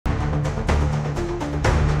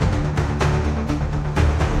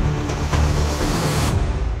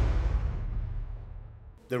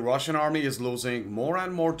The Russian army is losing more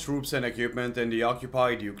and more troops and equipment in the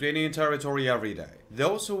occupied Ukrainian territory every day.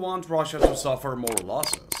 Those who want Russia to suffer more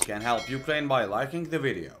losses can help Ukraine by liking the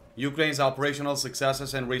video. Ukraine's operational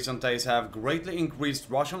successes in recent days have greatly increased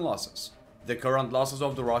Russian losses. The current losses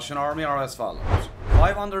of the Russian army are as follows: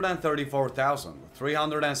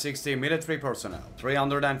 534,360 military personnel,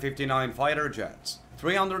 359 fighter jets,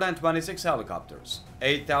 326 helicopters,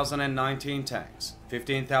 8,019 tanks,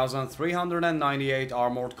 15,398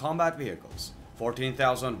 armored combat vehicles,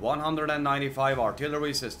 14,195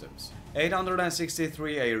 artillery systems,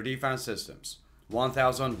 863 air defense systems,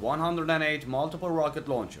 1,108 multiple rocket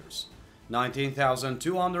launchers,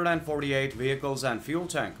 19,248 vehicles and fuel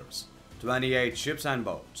tankers, 28 ships and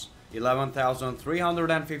boats,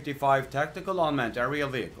 11,355 tactical unmanned aerial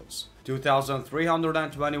vehicles,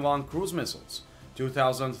 2,321 cruise missiles,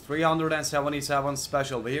 2,377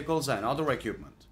 special vehicles and other equipment.